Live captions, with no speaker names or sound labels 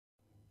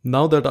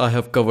Now that I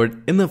have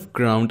covered enough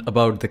ground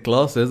about the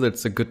classes,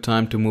 it's a good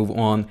time to move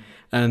on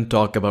and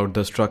talk about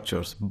the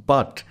structures.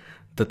 But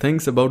the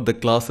things about the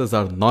classes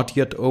are not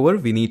yet over.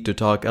 We need to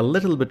talk a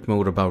little bit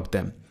more about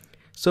them.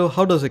 So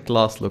how does a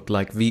class look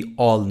like? We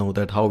all know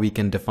that how we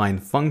can define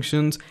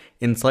functions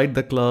inside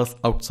the class,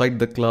 outside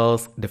the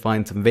class,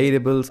 define some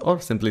variables, or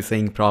simply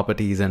saying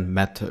properties and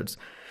methods.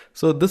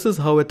 So this is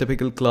how a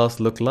typical class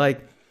look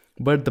like.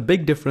 But the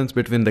big difference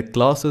between the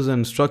classes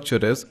and structure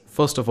is,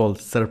 first of all,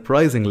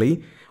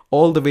 surprisingly,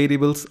 all the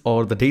variables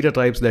or the data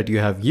types that you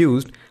have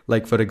used,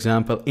 like for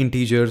example,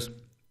 integers,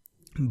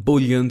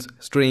 booleans,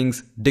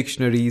 strings,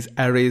 dictionaries,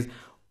 arrays,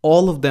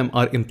 all of them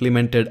are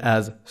implemented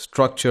as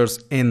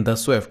structures in the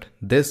Swift.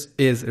 This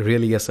is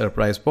really a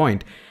surprise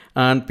point.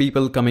 And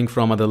people coming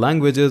from other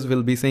languages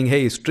will be saying,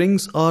 hey,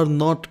 strings are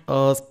not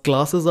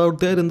classes out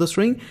there in the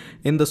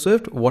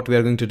Swift. What we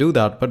are going to do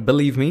that? But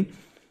believe me,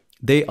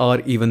 they are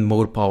even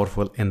more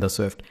powerful in the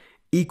Swift.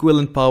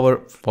 Equivalent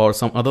power for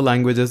some other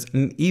languages,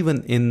 and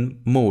even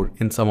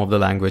in some of the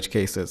language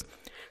cases.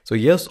 So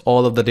yes,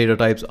 all of the data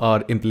types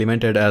are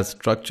implemented as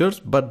structures,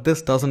 but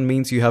this doesn't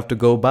mean you have to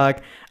go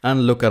back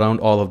and look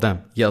around all of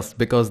them. Yes,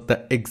 because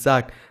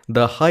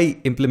the high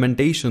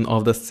implementation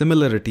of the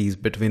similarities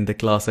between the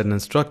classes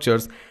and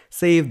structures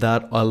save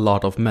that a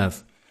lot of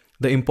mess.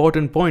 The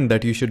important point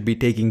that you should be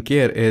taking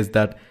care is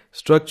that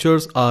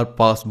structures are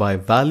passed by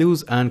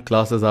values and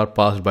classes are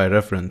passed by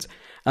reference.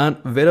 And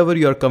wherever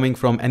you are coming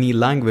from any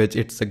language,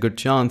 it's a good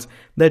chance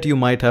that you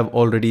might have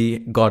already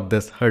got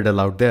this hurdle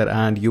out there,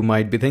 and you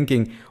might be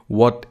thinking,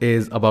 what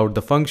is about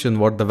the function,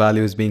 what the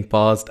value is being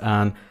passed,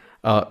 and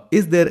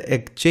is there a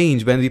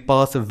change when we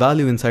pass a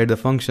value inside the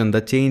function?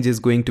 The change is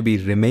going to be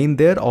remain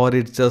there, or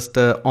it's just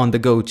on the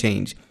go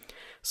change.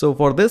 So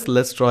for this,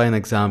 let's try an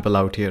example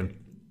out here.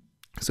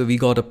 So we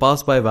got a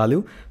pass by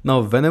value.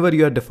 Now, whenever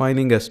you are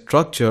defining a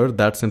structure,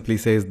 that simply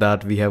says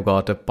that we have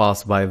got a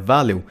pass by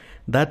value.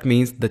 That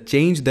means the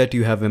change that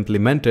you have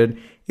implemented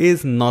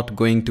is not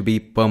going to be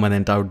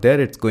permanent out there.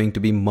 It's going to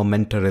be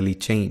momentarily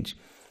change.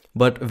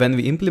 But when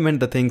we implement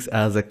the things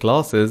as a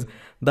classes,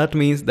 that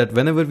means that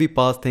whenever we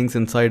pass things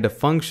inside a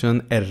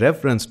function, a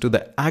reference to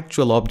the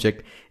actual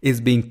object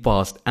is being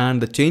passed, and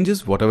the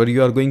changes, whatever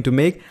you are going to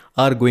make,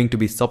 are going to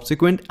be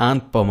subsequent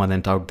and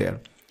permanent out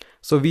there.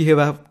 So we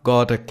have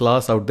got a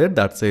class out there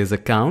that says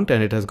account,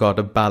 and it has got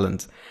a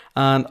balance.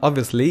 And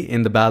obviously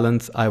in the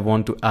balance, I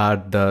want to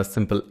add the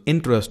simple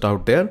interest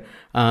out there.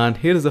 And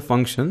here is a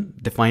function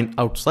defined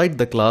outside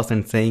the class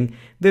and saying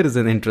there is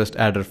an interest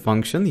adder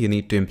function. You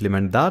need to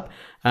implement that.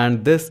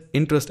 And this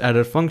interest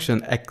adder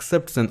function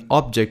accepts an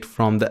object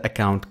from the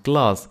account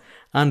class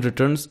and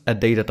returns a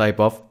data type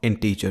of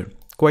integer.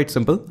 Quite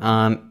simple.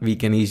 And we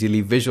can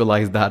easily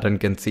visualize that and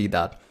can see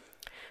that.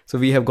 So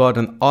we have got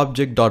an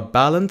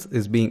object.balance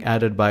is being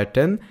added by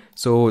 10.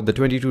 So the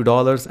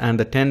 $22 and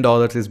the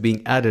 $10 is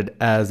being added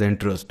as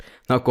interest.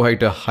 Now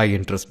quite a high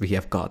interest we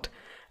have got.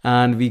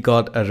 And we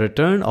got a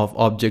return of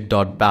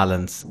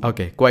object.balance.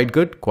 Okay, quite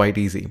good, quite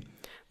easy.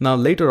 Now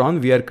later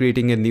on, we are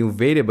creating a new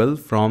variable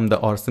from the,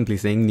 or simply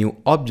saying new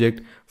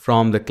object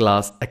from the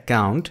class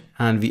account.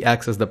 And we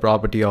access the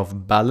property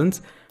of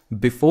balance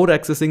before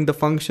accessing the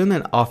function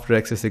and after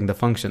accessing the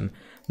function.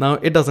 Now,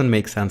 it doesn't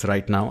make sense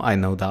right now. I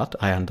know that.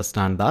 I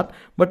understand that.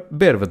 But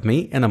bear with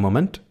me in a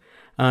moment.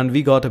 And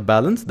we got a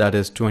balance that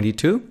is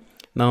 22.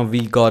 Now,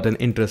 we got an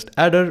interest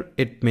adder.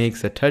 It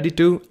makes it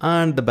 32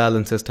 and the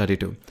balance is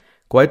 32.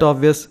 Quite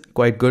obvious,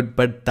 quite good,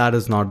 but that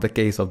is not the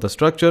case of the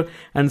structure.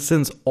 And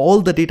since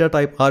all the data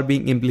type are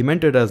being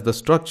implemented as the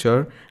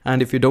structure,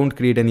 and if you don't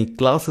create any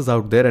classes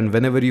out there, and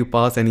whenever you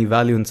pass any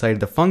value inside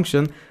the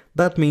function,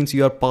 that means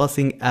you are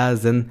passing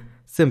as an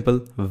simple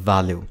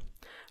value.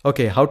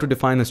 Okay, how to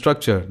define a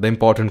structure? The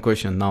important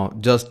question. Now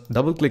just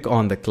double click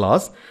on the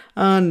class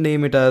and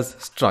name it as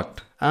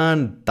struct,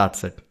 and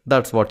that's it.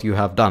 That's what you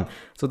have done.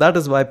 So that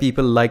is why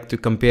people like to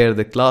compare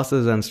the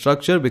classes and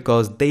structure,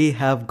 because they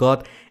have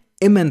got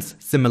immense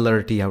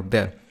similarity out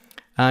there.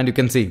 And you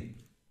can see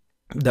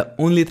the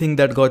only thing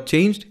that got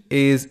changed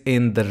is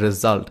in the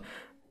result.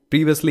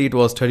 Previously it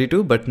was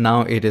 32, but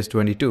now it is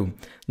 22.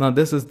 Now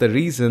this is the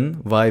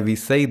reason why we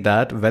say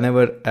that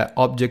whenever an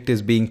object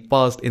is being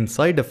passed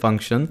inside a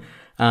function,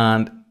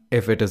 and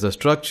if it is a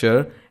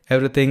structure,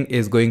 everything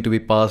is going to be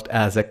passed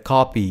as a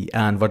copy,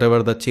 and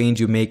whatever the change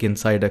you make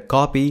inside a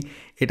copy,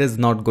 it is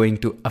not going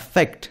to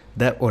affect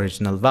the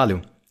original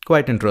value.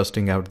 Quite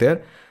interesting out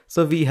there.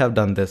 So we have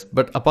done this,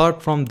 but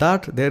apart from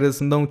that, there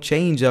is no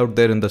change out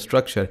there in the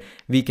structure.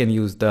 We can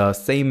use the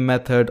same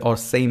method or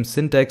same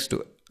syntax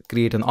to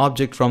create an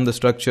object from the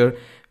structure.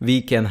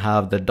 We can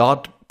have the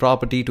dot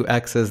property to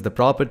access the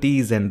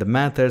properties and the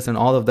methods and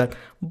all of that,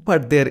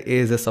 but there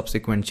is a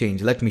subsequent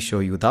change. Let me show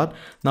you that.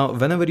 Now,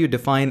 whenever you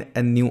define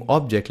a new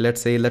object,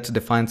 let's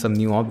define some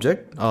new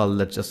object.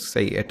 Let's just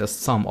say it is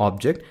some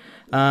object.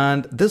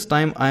 And this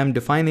time I am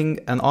defining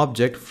an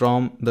object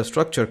from the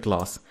structure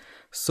class.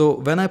 So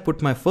when I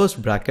put my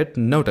first bracket,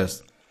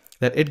 notice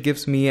that it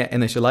gives me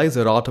an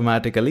initializer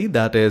automatically,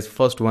 that is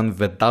first one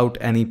without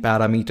any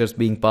parameters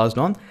being passed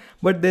on.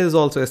 But there is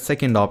also a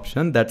second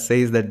option that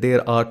says that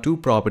there are two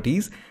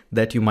properties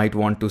that you might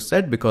want to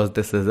set because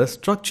this is a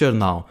structure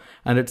now.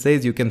 And it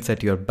says you can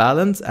set your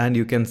balance and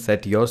you can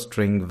set your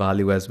string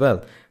value as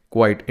well.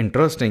 Quite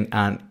interesting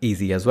and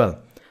easy as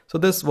well. So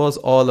this was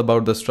all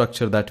about the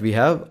structure that we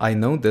have. I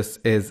know this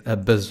is a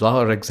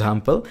bizarre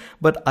example,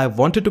 but I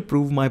wanted to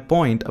prove my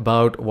point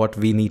about what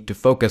we need to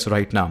focus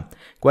right now.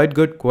 Quite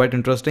good, quite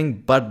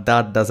interesting, but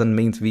that doesn't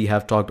mean we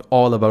have talked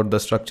all about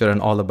the structure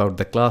and all about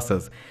the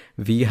classes.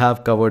 We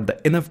have covered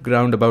the enough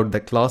ground about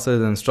the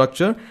classes and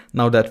structure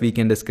now that we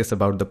can discuss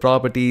about the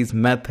properties,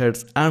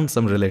 methods, and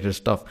some related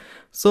stuff.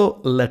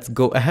 So let's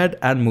go ahead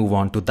and move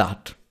on to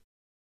that.